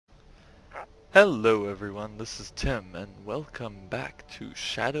Hello everyone, this is Tim, and welcome back to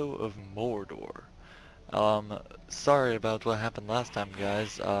Shadow of Mordor. Sorry about what happened last time,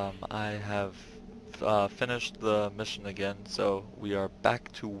 guys. I have finished the mission again, so we are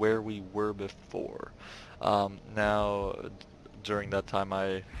back to where we were before. Now, during that time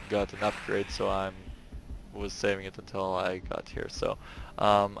I got an upgrade, so I was saving it until I got here. So,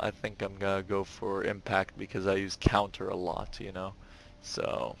 I think I'm gonna go for impact because I use counter a lot, you know?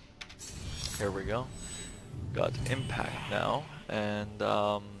 So, here we go. Got impact now, and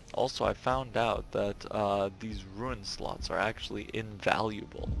also I found out that these ruin slots are actually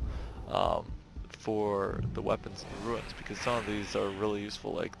invaluable um, for the weapons in the ruins, because some of these are really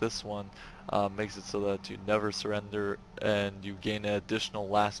useful. Like this one makes it so that you never surrender and you gain an additional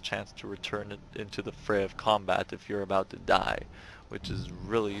last chance to return into the fray of combat if you're about to die, which is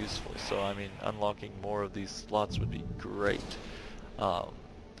really useful. So I mean, unlocking more of these slots would be great. Um,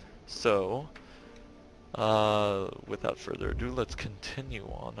 so without further ado, let's continue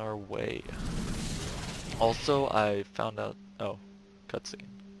on our way. Also, I found out... Oh, cutscene.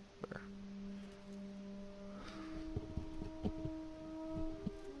 Where?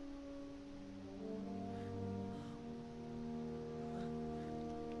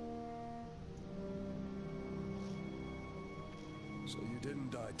 So you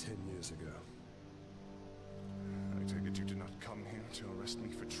didn't die 10 years ago? I take it you did not come here to arrest me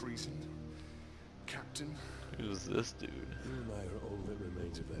for treason, Captain? Who's this dude? You and I are all that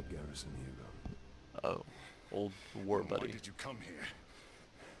remains of that garrison, Hugo. Oh, old war Why buddy. did you come here?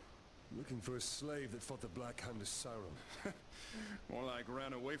 Looking for a slave that fought the Black Hand of Sauron. More like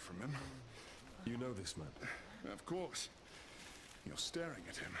ran away from him. You know this man? Of course. You're staring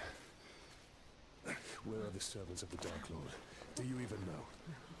at him. Where are the servants of the Dark Lord? Do you even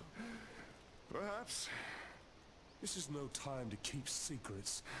know? Perhaps. This is no time to keep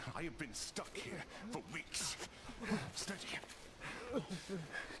secrets. I have been stuck here for weeks. Steady.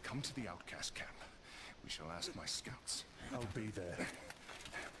 Come to the outcast camp. We shall ask my scouts. I'll be there.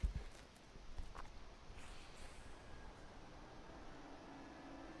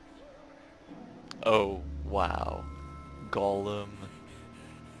 Oh, wow. Gollum.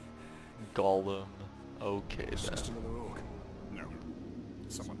 Okay It's then. just another orc. No.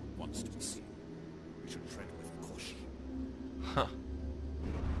 Someone wants to be seen. We should tread with caution. Huh.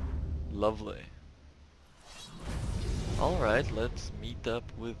 Lovely. Alright, let's meet up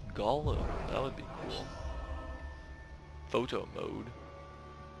with Gollum. That would be cool. Photo mode.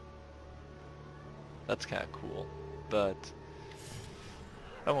 That's kinda cool. But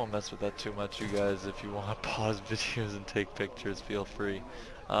I won't mess with that too much, you guys. If you want to pause videos and take pictures, feel free.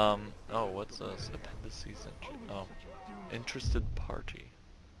 Oh, what's this? Appendices oh. Interested party.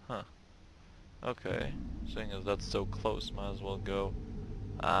 Huh. Okay. Seeing as that's so close, might as well go.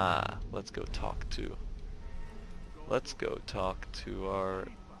 Let's go talk to our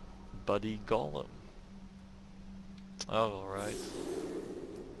buddy Gollum. Alright.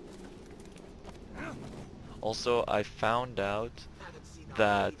 Also, I found out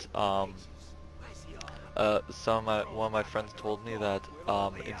that one of my friends told me that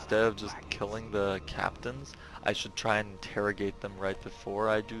instead of just killing the captains, I should try and interrogate them right before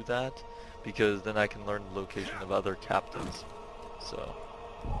I do that, because then I can learn the location of other captains. So.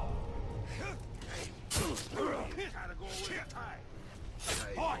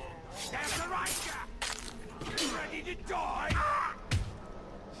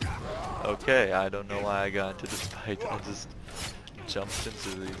 Okay, I don't know why I got into this fight. I just jumped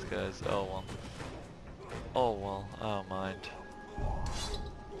into these guys. Oh well. Oh well, I don't mind.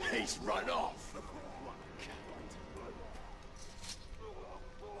 He's run off!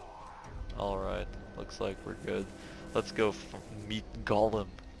 Alright, looks like we're good. Let's go meet Gollum.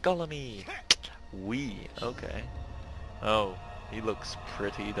 Gollumy! Okay. Oh, he looks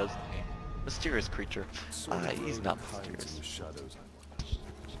pretty, doesn't he? Mysterious creature. He's not mysterious.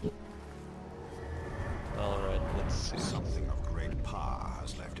 Alright, let's see. Something of great power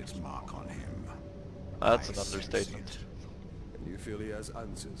has left its mark on him. That's an I sense understatement. it. And you feel he has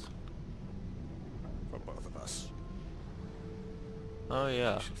answers? For both of us. Oh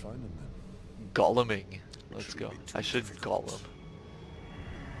yeah. You should find him then. Golluming. Let's go. I should Gollum.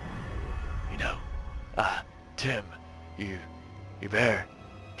 You know, Tim, you better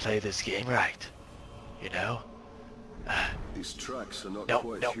play this game right. You know? These tracks are not No,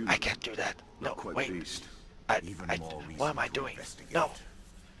 quite no, human. I can't do that. No, Not quite wait. beast. What am I doing? No.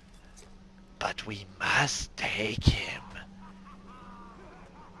 But we must take him.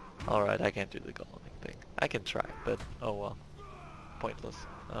 Alright, I can't do the Golluming thing. I can try, but oh well. Pointless.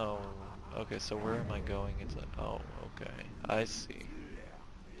 Oh, okay, so where am I going? It's like, oh, okay. I see.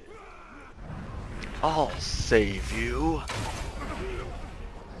 I'll save you.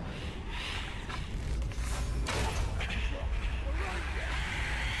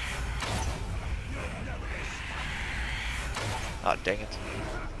 Ah, dang it.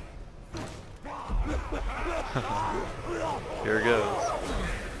 Here it goes.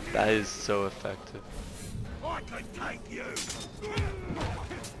 That is so effective. I can take you.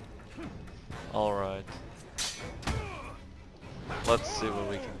 Alright. Let's see what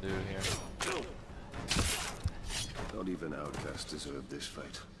we can do here. Not even outcasts deserve this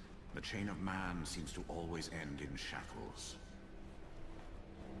fate. The chain of man seems to always end in shackles.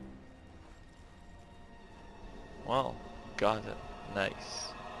 Well, got it.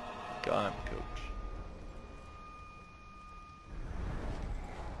 Nice. Got him, coach.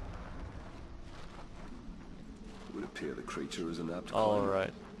 It would appear the creature is an apt climber.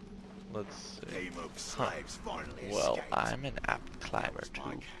 Alright. Let's see. Team of slaves finally Well, escaped. I'm an apt climber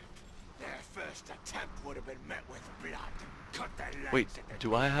too. Their first attempt would have been met with blood. Cut their legs Wait, at the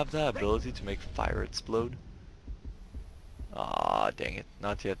do I have that ability to make fire explode? Ah, dang it.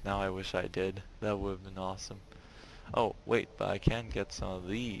 Not yet. Now I wish I did. That would have been awesome. Oh, wait, but I can get some of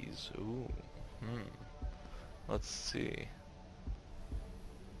these. Ooh. Let's see.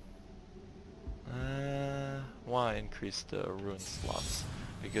 Why increase the ruin slots?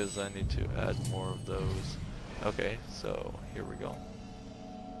 Because I need to add more of those. Okay, so here we go.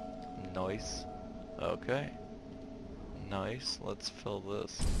 Nice. Okay. Nice. Let's fill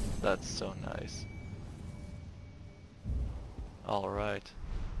this. That's so nice. Alright.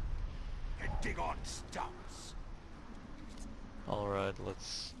 You dig on stumps. Alright,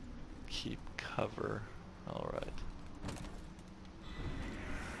 let's keep cover. Alright.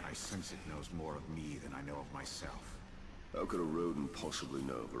 I sense it knows more of me than I know of myself. How could a rodent possibly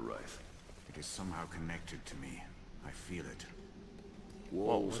know of a wraith? It is somehow connected to me. I feel it.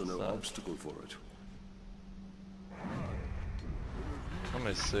 Walls are what's no that? obstacle for it. Let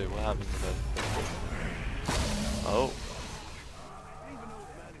me see what happened to that. Oh.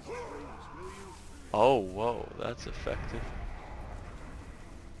 Oh, whoa, that's effective.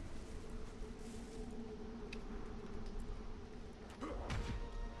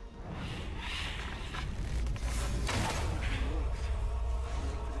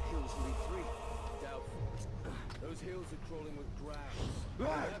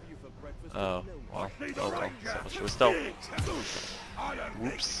 Oh, well, oh well, so much for stealth.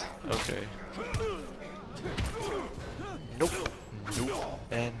 Whoops, okay. Nope, nope,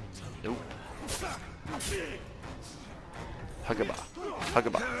 and nope. Hugaba,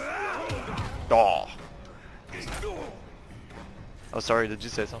 hugaba. Oh. Oh, sorry, did you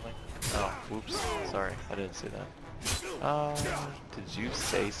say something? Oh, whoops, sorry, I didn't say that. Did you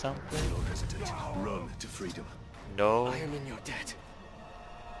say something? No hesitate. Run to freedom. No. I am in your debt.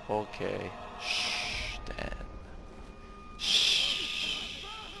 Okay. Shh, Dan. Shh.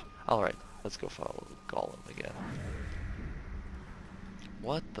 Alright, let's go follow Gollum again.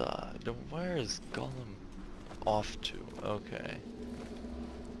 What the? Where is Gollum off to? Okay.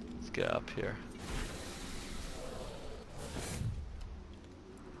 Let's get up here.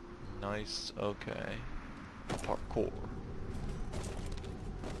 Nice, okay. Parkour.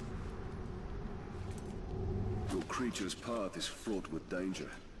 Your creature's path is fraught with danger.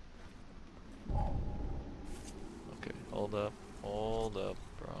 Okay, hold up,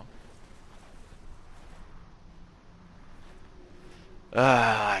 bro.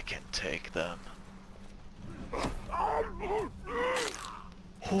 Ah, I can take them.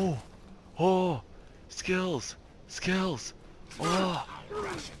 Oh, oh, skills, skills, oh,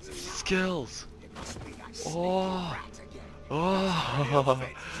 skills, oh, oh,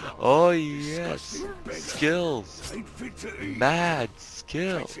 oh yes, skills, mad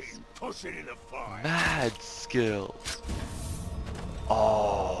skills, Push it in the fire. mad skills.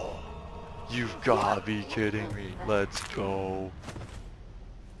 Oh, you've gotta be kidding me. Let's go.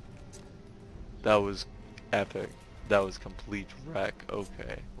 That was epic. That was complete wreck.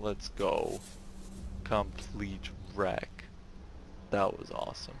 Okay, let's go. Complete wreck. That was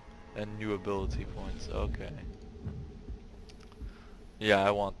awesome. And new ability points. Okay. Yeah,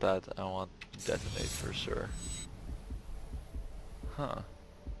 I want that. I want detonate for sure. Huh.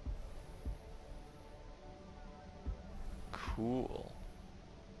 Cool.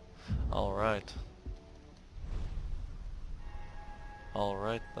 Alright.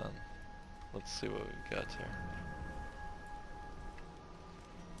 Alright then. Let's see what we got here.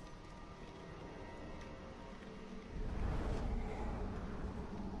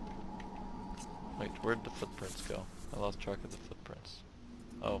 Wait, where'd the footprints go? I lost track of the footprints.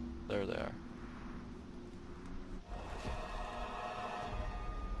 Oh, there they are.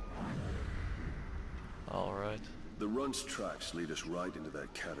 runt's tracks lead us right into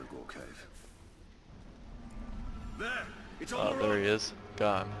that Catergor cave. There! It's on Oh, there he is.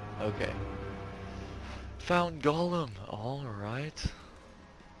 Gone. Okay. Found Gollum. Alright.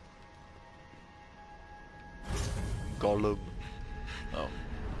 Gollum. Oh.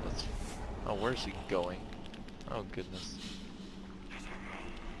 That's... Oh, where's he going? Oh, goodness.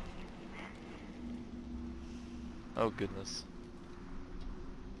 Oh, goodness.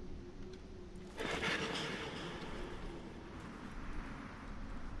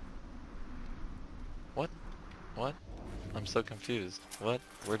 What? What? I'm so confused. What?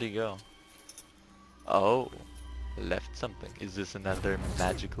 Where'd he go? Oh. Left something. Is this another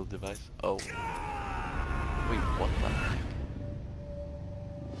magical device? Oh. Wait, what the heck?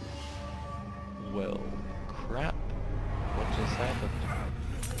 Well, crap. What just happened?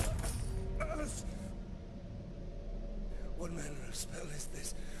 What manner of spell is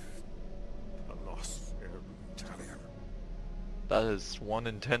this? A lost heirloom. That is one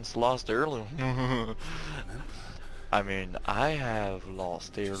intense lost heirloom. I mean, I have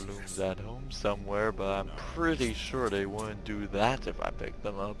lost heirlooms at home somewhere, but I'm pretty sure they wouldn't do that if I picked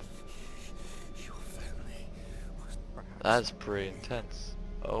them up. Your family was perhaps That's pretty intense.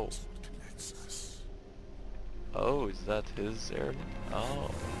 Oh. Oh, is that his heirloom?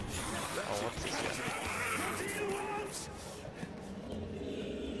 Oh. Oh, what's this guy?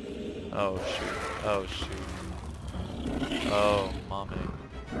 Oh, shoot. Oh, shoot. Oh, mommy.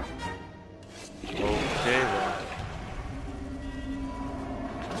 Okay, then.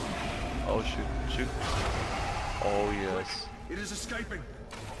 Oh, shoot. Shoot. Oh, yes. It is escaping.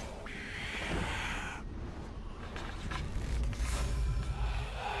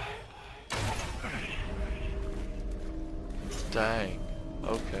 Dang.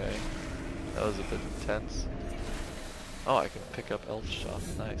 Okay. That was a bit intense. Oh, I can pick up elf shot.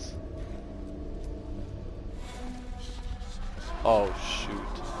 Nice. Oh,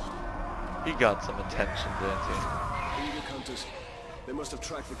 shoot. He got some attention, didn't he? Leader Countess. They must have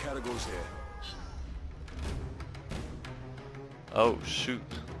tracked the Catergors here. Oh, shoot.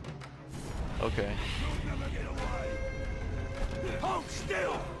 Okay. Hold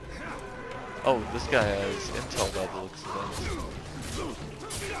still! Oh, this guy has intel by the looks of things.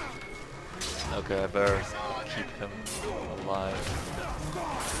 Okay, I better keep him alive.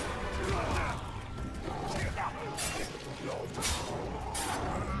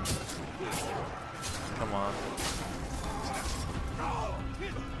 Come on.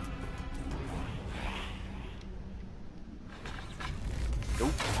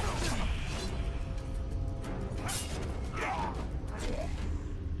 Nope.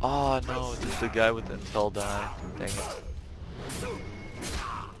 Oh no, did the guy with intel die? Dang it.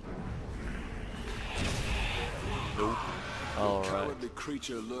 Nope. Alright. Cowardly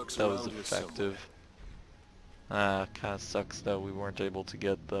creature lurks That was around here effective. Ah, kinda sucks that we weren't able to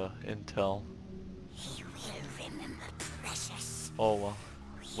get the intel. He will remember precious. Oh well.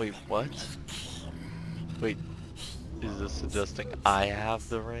 Wait, what? Wait, is this suggesting I have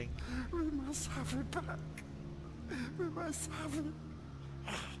the ring? We must have it back. We must have it.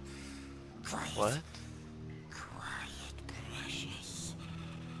 Quiet. What? Quiet, precious.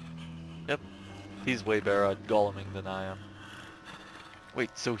 Yep. He's way better at Golluming than I am.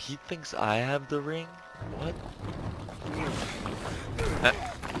 Wait, so he thinks I have the ring? What?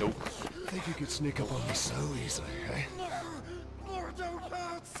 Nope. Think you could sneak up on me so easily, eh? Mordor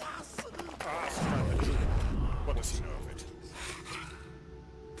hurts us. What does he know of it?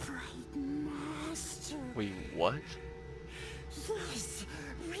 Bright Master. Wait, what? Yes,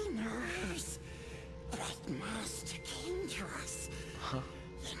 we knows. Bright Master came to us Huh?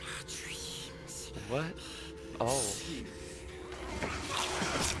 in our dreams. What? Oh.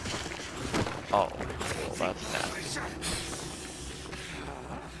 Oh, well that's nasty.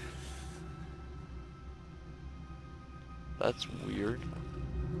 That's weird.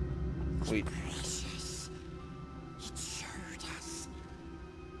 Wait, Precious. It showed us.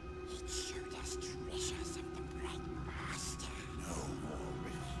 It showed us treasures of the Bright Master. No more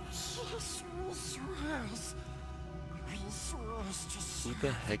rings. Yes, we saw us. We saw us to who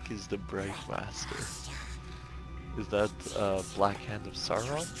the heck is the Bright Master? Master. Is that Black Hand of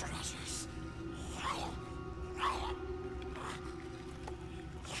Sauron? Treasures.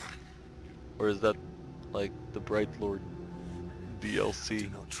 Or is that like the Bright Lord DLC? Do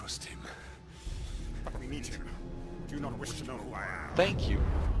not trust him. But we need him. Do you not wish to know who I am? Thank you.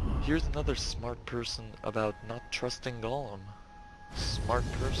 Here's another smart person about not trusting Gollum. Smart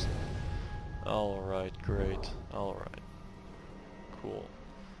person. Alright, great. Alright. Cool.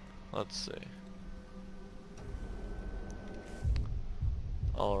 Let's see.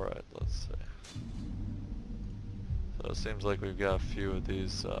 Alright, let's see. So it seems like we've got a few of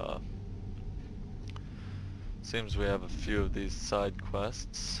these, seems we have a few of these side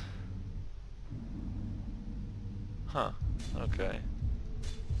quests. Huh, okay.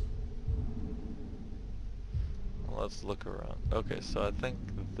 Well, let's look around. Okay, so I think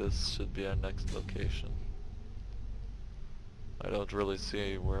this should be our next location. I don't really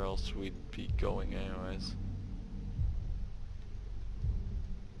see where else we'd be going anyways.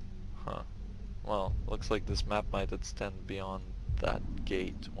 Huh. Well, looks like this map might extend beyond that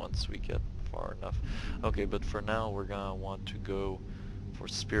gate once we get far enough. Okay, but for now we're gonna want to go for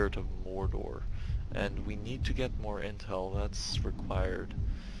Spirit of Mordor. And we need to get more intel, that's required.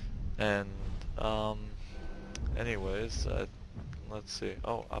 And, anyways, let's see.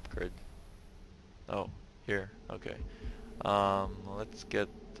 Oh, upgrade. Oh, here, okay. Let's get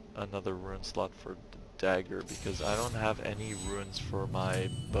another rune slot for the dagger because I don't have any runes for my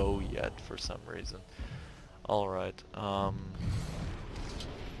bow yet for some reason. Alright,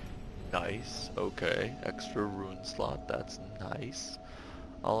 nice, okay, extra rune slot, that's nice.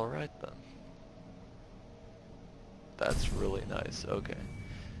 Alright then. That's really nice, okay.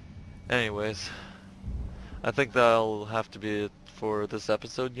 Anyways, I think that'll have to be it for this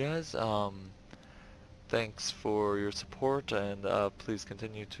episode, guys. Thanks for your support, and please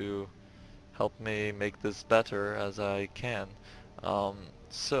continue to help me make this better as I can.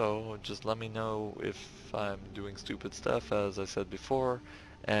 So just let me know if I'm doing stupid stuff, as I said before,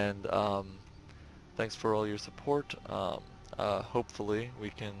 and thanks for all your support. Hopefully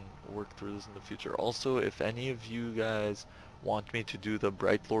we can work through this in the future. Also, if any of you guys want me to do the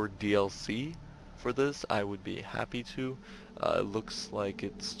Bright Lord DLC for this, I would be happy to. It looks like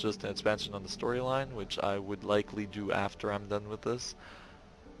it's just an expansion on the storyline, which I would likely do after I'm done with this,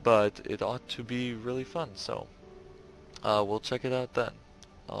 but it ought to be really fun, so we'll check it out then.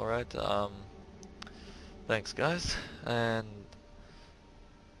 Alright, thanks guys, and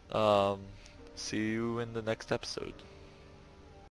see you in the next episode.